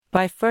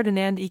By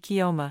Ferdinand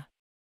Ikioma.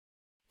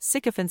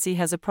 Sycophancy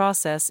has a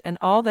process, and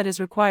all that is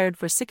required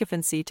for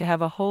sycophancy to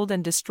have a hold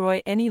and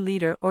destroy any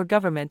leader or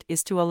government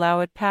is to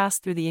allow it pass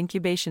through the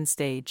incubation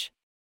stage.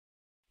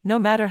 No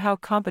matter how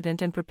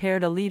competent and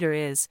prepared a leader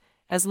is,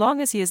 as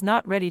long as he is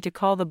not ready to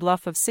call the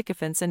bluff of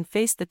sycophants and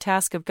face the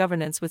task of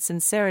governance with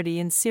sincerity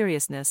and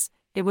seriousness,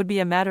 it would be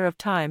a matter of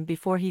time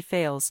before he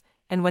fails,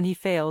 and when he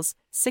fails,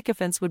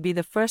 sycophants would be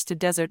the first to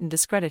desert and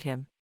discredit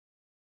him.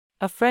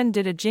 A friend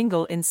did a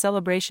jingle in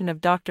celebration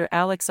of Dr.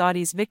 Alex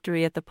Otti's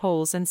victory at the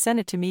polls and sent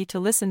it to me to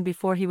listen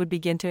before he would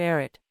begin to air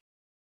it.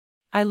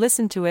 I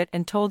listened to it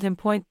and told him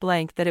point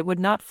blank that it would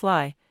not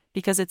fly,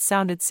 because it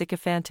sounded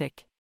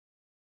sycophantic.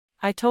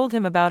 I told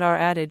him about our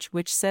adage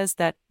which says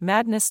that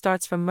madness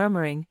starts from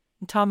murmuring,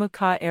 Ntamu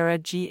ka era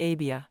g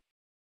Abia.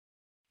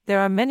 There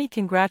are many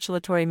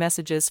congratulatory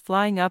messages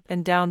flying up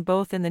and down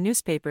both in the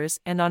newspapers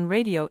and on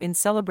radio in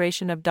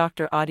celebration of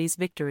Dr. Otti's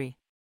victory.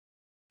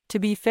 To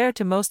be fair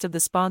to most of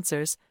the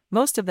sponsors,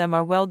 most of them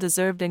are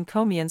well-deserved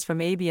encomiums from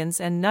Abians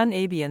and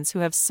non-Abians who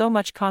have so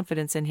much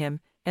confidence in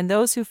him, and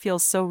those who feel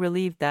so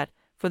relieved that,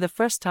 for the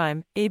first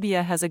time,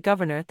 Abia has a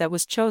governor that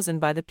was chosen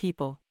by the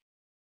people.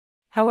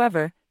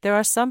 However, there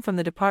are some from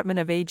the Department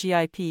of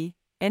AGIP,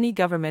 any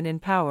government in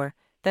power,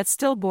 that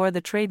still bore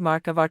the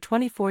trademark of our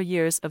 24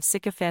 years of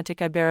sycophantic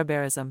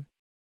Iberaberism.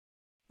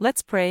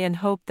 Let's pray and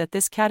hope that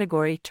this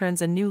category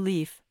turns a new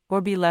leaf, or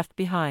be left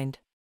behind.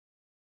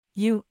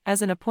 You,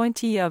 as an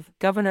appointee of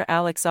Governor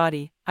Alex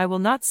Otti, I will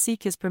not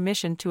seek his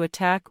permission to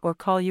attack or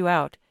call you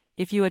out,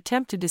 if you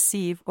attempt to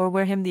deceive or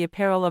wear him the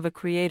apparel of a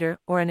creator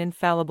or an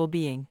infallible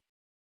being.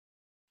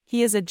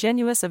 He is a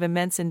genius of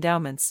immense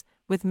endowments,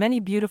 with many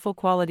beautiful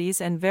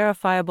qualities and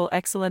verifiable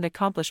excellent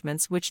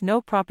accomplishments which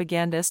no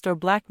propagandist or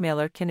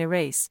blackmailer can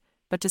erase,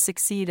 but to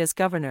succeed as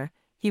governor,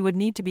 he would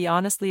need to be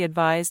honestly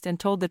advised and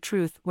told the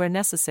truth where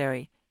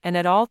necessary, and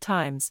at all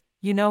times.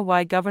 You know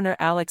why Governor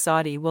Alex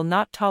Otti will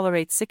not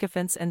tolerate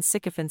sycophants and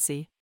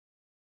sycophancy.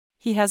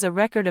 He has a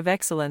record of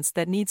excellence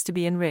that needs to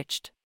be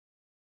enriched.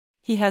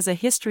 He has a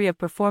history of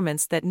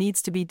performance that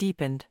needs to be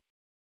deepened.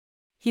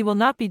 He will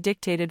not be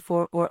dictated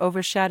for or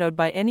overshadowed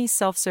by any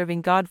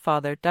self-serving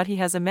godfather. He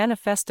has a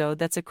manifesto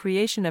that's a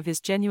creation of his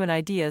genuine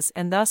ideas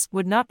and thus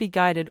would not be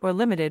guided or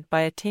limited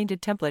by a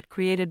tainted template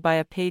created by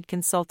a paid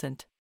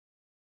consultant.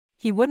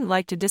 He wouldn't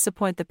like to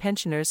disappoint the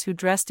pensioners who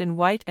dressed in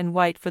white and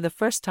white for the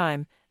first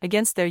time,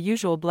 against their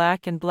usual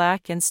black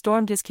and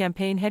stormed his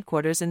campaign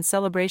headquarters in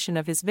celebration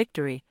of his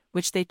victory,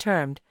 which they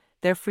termed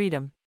their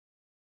freedom.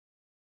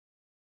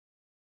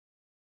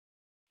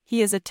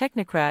 He is a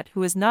technocrat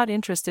who is not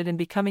interested in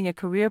becoming a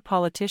career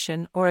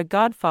politician or a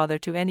godfather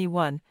to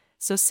anyone,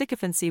 so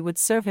sycophancy would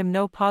serve him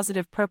no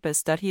positive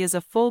purpose. He is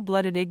a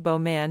full-blooded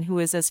Igbo man who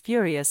is as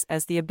furious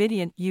as the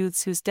obedient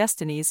youths whose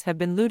destinies have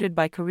been looted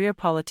by career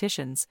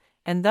politicians,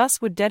 and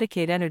thus would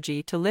dedicate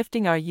energy to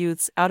lifting our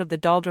youths out of the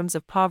doldrums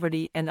of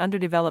poverty and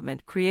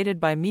underdevelopment created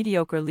by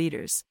mediocre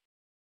leaders.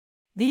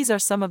 These are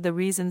some of the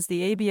reasons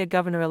the Abia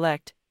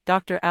governor-elect,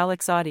 Dr.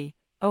 Alex Otti,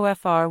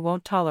 OFR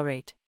won't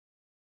tolerate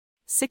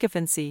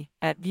sycophancy.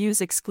 At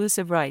Views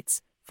Exclusive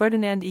Rights,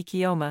 Ferdinand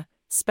Ikioma,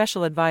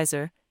 Special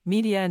Advisor,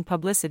 Media and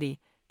Publicity,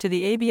 to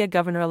the Abia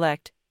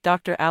governor-elect,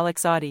 Dr.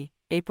 Alex Otti,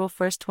 April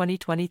 1,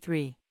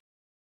 2023.